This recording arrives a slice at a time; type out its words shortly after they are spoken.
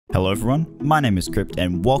Hello everyone, my name is Crypt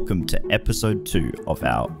and welcome to episode 2 of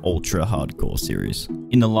our ultra hardcore series.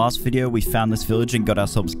 In the last video we found this village and got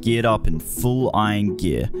ourselves geared up in full iron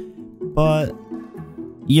gear. But,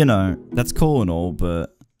 you know, that's cool and all,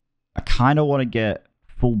 but I kind of want to get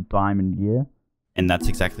full diamond gear. And that's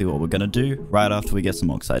exactly what we're going to do right after we get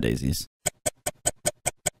some oxide daisies.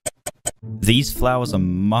 These flowers are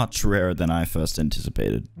much rarer than I first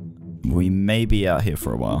anticipated. We may be out here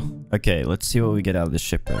for a while. Okay, let's see what we get out of this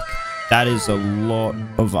shipwreck. That is a lot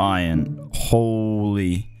of iron.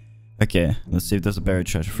 Holy. Okay, let's see if there's a buried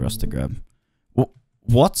treasure for us to grab.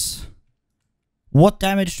 What? What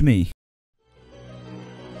damaged me?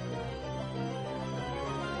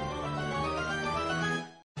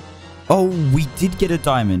 Oh, we did get a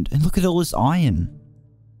diamond. And look at all this iron.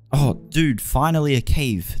 Oh, dude, finally a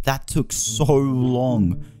cave. That took so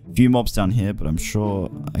long. A few mobs down here, but I'm sure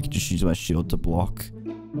I can just use my shield to block.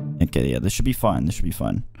 Okay, yeah, this should be fine. This should be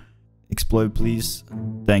fine. Explode, please.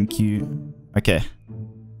 Thank you. Okay.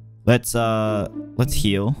 Let's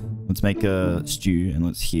heal. Let's make a stew and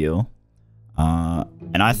let's heal.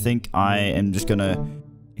 And I think I am just gonna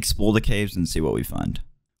explore the caves and see what we find.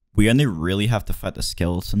 We only really have to fight the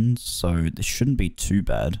skeletons, so this shouldn't be too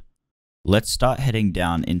bad. Let's start heading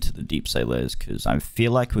down into the deep sea layers, because I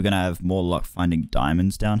feel like we're going to have more luck finding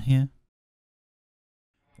diamonds down here.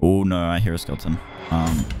 Oh no, I hear a skeleton.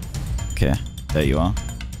 Okay, there you are.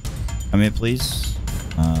 Come here, please.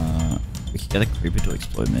 We could get a creeper to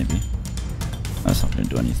explode, maybe. That's not going to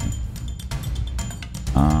do anything.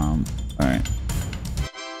 Alright.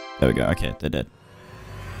 There we go. Okay, they're dead.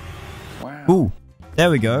 Wow. Ooh,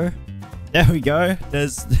 there we go. There we go.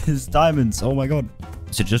 There's diamonds. Oh my god.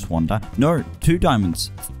 Is it just one diamond? No, 2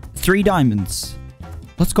 diamonds. 3 diamonds.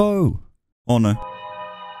 Let's go. Oh no.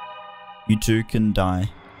 You two can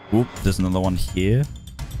die. Oop, there's another one here.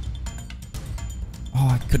 Oh,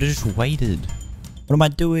 I could have just waited. What am I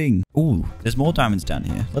doing? Ooh, there's more diamonds down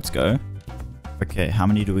here. Let's go. Okay, how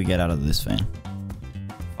many do we get out of this vein?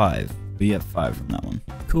 5. We get 5 from that one.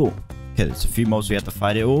 Cool. Okay, there's a few mobs we have to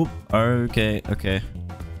fight it. Oh, okay, okay.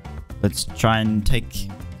 Let's try and take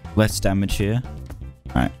less damage here.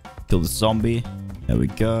 Alright, kill the zombie. There we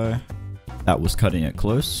go. That was cutting it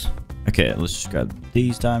close. Okay, let's just grab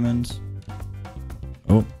these diamonds.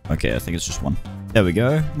 Oh, okay, I think it's just 1. There we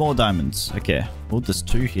go. More diamonds. Okay. Oh, there's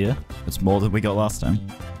 2 here. That's more than we got last time.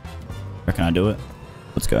 Reckon I do it?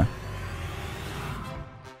 Let's go.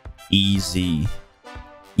 Easy.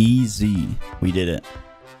 Easy. We did it.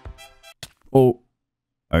 Oh.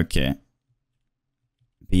 Okay.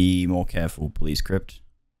 Be more careful, please, Crypt.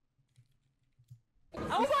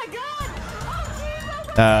 Oh my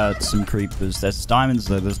god! Oh, geez, Some creepers. There's diamonds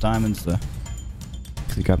though. There's diamonds though.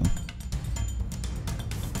 Quickly grab them.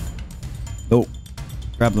 Oh,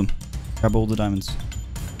 grab them. Grab all the diamonds.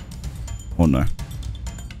 Oh no.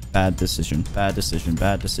 Bad decision. Bad decision.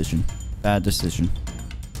 Bad decision. Bad decision.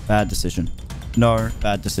 Bad decision. No,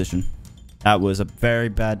 bad decision. That was a very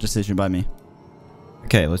bad decision by me.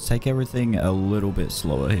 Okay, let's take everything a little bit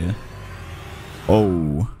slower here.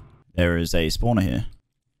 Oh. There is a spawner here.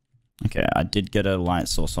 Okay, I did get a light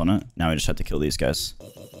source on it. Now I just have to kill these guys.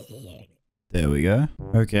 There we go.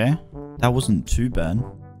 Okay. That wasn't too bad.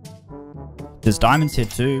 There's diamonds here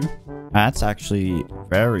too. That's actually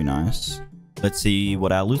very nice. Let's see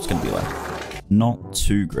what our loot's gonna be like. Not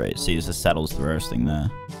too great. See, the saddle's the rarest thing there.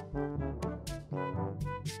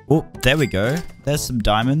 Oh, there we go. There's some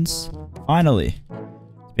diamonds. Finally.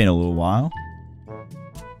 It's been a little while.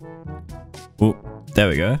 Oh, there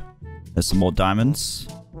we go. There's some more diamonds.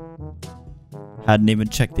 Hadn't even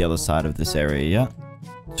checked the other side of this area yet.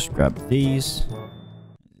 Just grab these.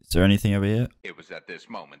 Is there anything over here? It was at this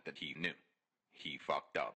moment that he knew. He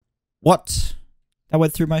fucked up. What? That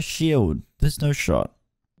went through my shield. There's no shot.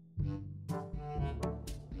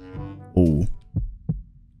 Oh.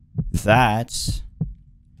 That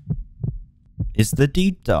is the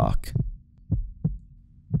deep dark.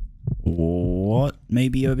 What?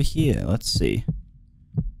 Maybe over here. Let's see.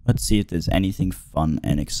 Let's see if there's anything fun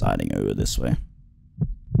and exciting over this way.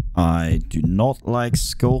 I do not like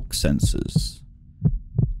skulk sensors.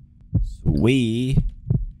 So we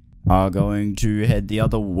are going to head the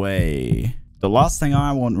other way. The last thing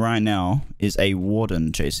I want right now is a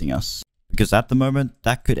warden chasing us. Because at the moment,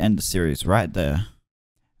 that could end the series right there.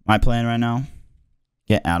 My plan right now?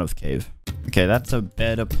 Get out of cave. Okay, that's a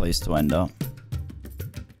better place to end up.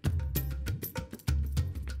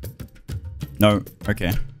 No,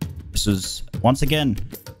 okay. This was, once again,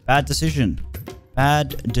 bad decision.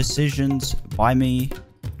 Bad decisions by me.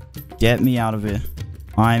 Get me out of here.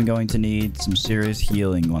 I'm going to need some serious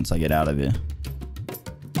healing once I get out of here.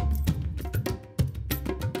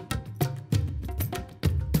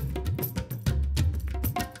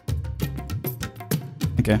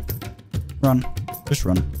 Okay. Run. Just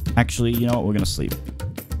run. Actually, you know what? We're gonna sleep.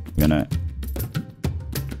 We're gonna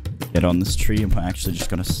get on this tree and we're actually just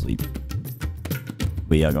gonna sleep.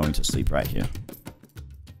 We are going to sleep right here.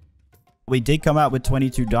 We did come out with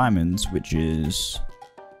 22 diamonds, which is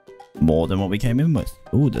more than what we came in with.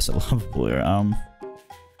 Ooh, there's a lava pool here.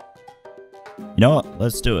 You know what?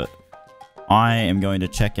 Let's do it. I am going to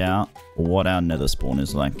check out what our nether spawn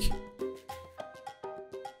is like.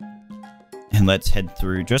 And let's head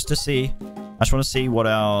through just to see. I just want to see what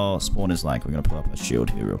our spawn is like. We're going to pull up a shield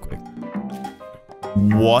here real quick.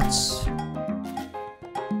 What?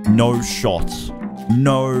 No shot.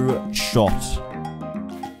 No shot.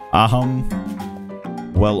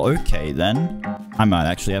 Well, okay then. I might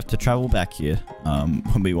actually have to travel back here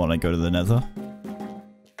when we want to go to the nether.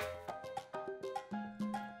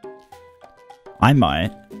 I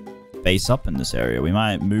might base up in this area. We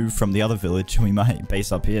might move from the other village and we might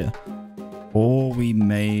base up here. Or we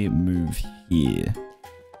may move here.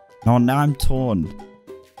 Oh, now I'm torn.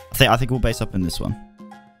 I think we'll base up in this one.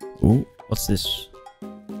 Ooh, what's this?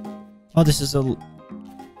 Oh, this is a...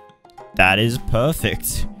 That is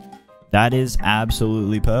perfect. That is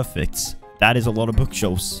absolutely perfect. That is a lot of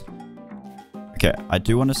bookshelves. Okay, I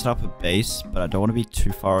do want to set up a base, but I don't want to be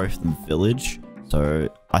too far away from the village. So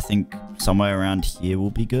I think somewhere around here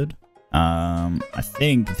will be good. I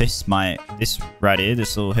think this right here,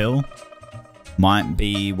 this little hill, might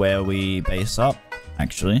be where we base up,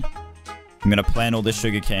 actually. I'm going to plant all this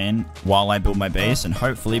sugarcane while I build my base, and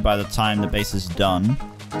hopefully by the time the base is done,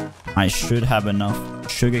 I should have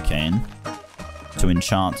enough sugarcane to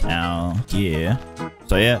enchant our gear.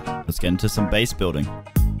 So yeah, let's get into some base building.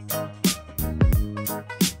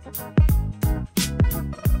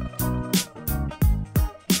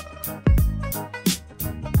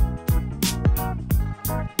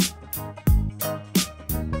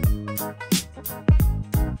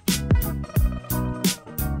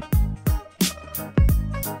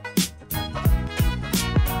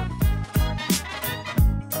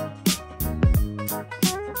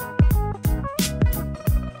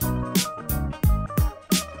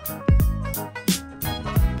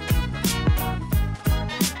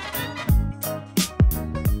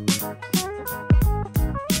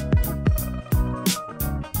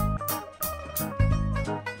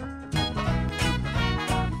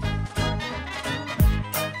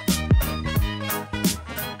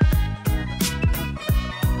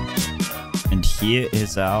 Here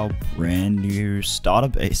is our brand new starter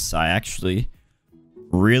base. I actually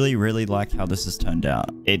really like how this has turned out.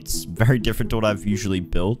 It's very different to what I've usually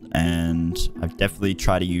built, and I've definitely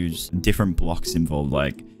tried to use different blocks involved,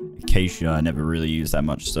 like acacia. I never really used that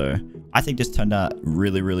much, so I think this turned out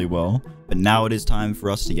really well. But now it is time for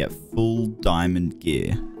us to get full diamond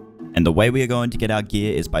gear. And the way we are going to get our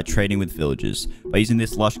gear is by trading with villagers. By using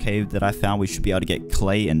this lush cave that I found, we should be able to get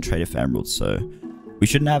clay and trade it for emeralds, so we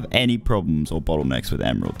shouldn't have any problems or bottlenecks with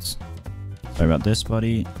emeralds. Sorry about this,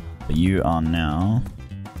 buddy. But you are now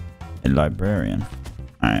a librarian.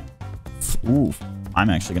 Alright. Ooh, I'm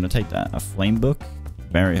actually going to take that. A flame book.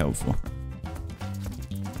 Very helpful.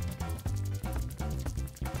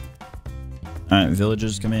 Alright,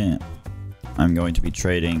 villagers, come in. I'm going to be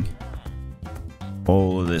trading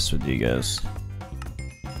all of this with you guys.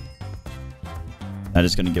 That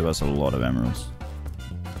is going to give us a lot of emeralds.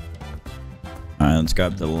 Alright, let's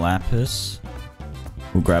grab the lapis.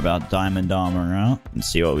 We'll grab our diamond armor out and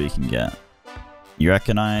see what we can get. You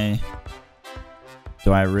reckon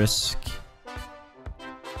do I risk?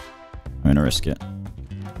 I'm gonna risk it.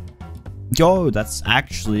 Yo, that's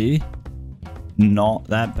actually not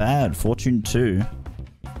that bad. Fortune 2.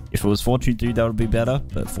 If it was Fortune 3, that would be better,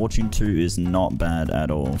 but Fortune 2 is not bad at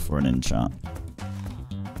all for an enchant.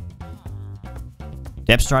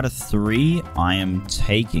 Depth Strider 3, I am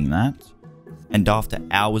taking that. And after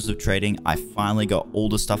hours of trading, I finally got all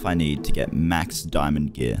the stuff I need to get max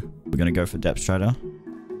diamond gear. We're gonna go for Depth Strider.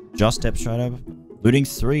 Just Depth Strider. Looting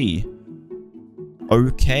 3.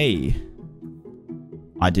 Okay.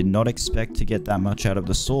 I did not expect to get that much out of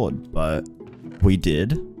the sword, but we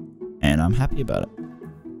did. And I'm happy about it.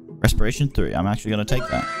 Respiration 3. I'm actually gonna take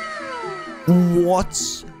that.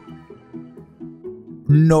 What?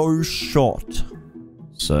 No shot.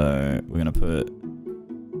 So we're gonna put...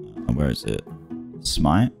 where is it?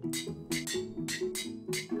 Smite.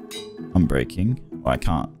 Unbreaking. Oh, I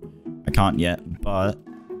can't yet, but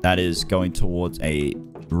that is going towards a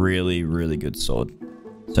really good sword.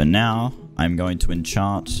 So now I'm going to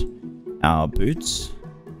enchant our boots.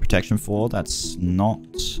 Protection 4. That's not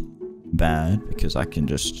bad because I can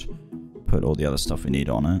just put all the other stuff we need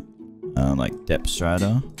on it. Like Depth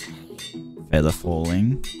Strider, Feather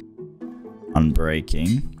Falling,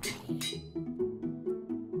 unbreaking,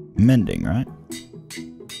 mending, right?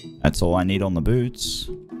 That's all I need on the boots.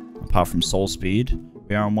 Apart from soul speed,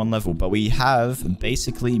 we are on 1 level, but we have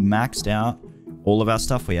basically maxed out all of our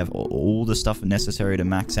stuff. We have all the stuff necessary to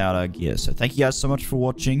max out our gear. So thank you guys so much for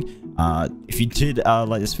watching. If you did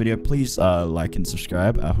like this video, please like and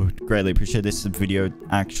subscribe. I would greatly appreciate this. Video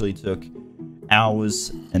actually took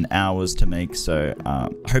hours and hours to make, so I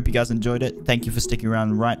hope you guys enjoyed it. Thank you for sticking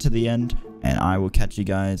around right to the end, and I will catch you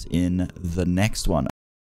guys in the next one.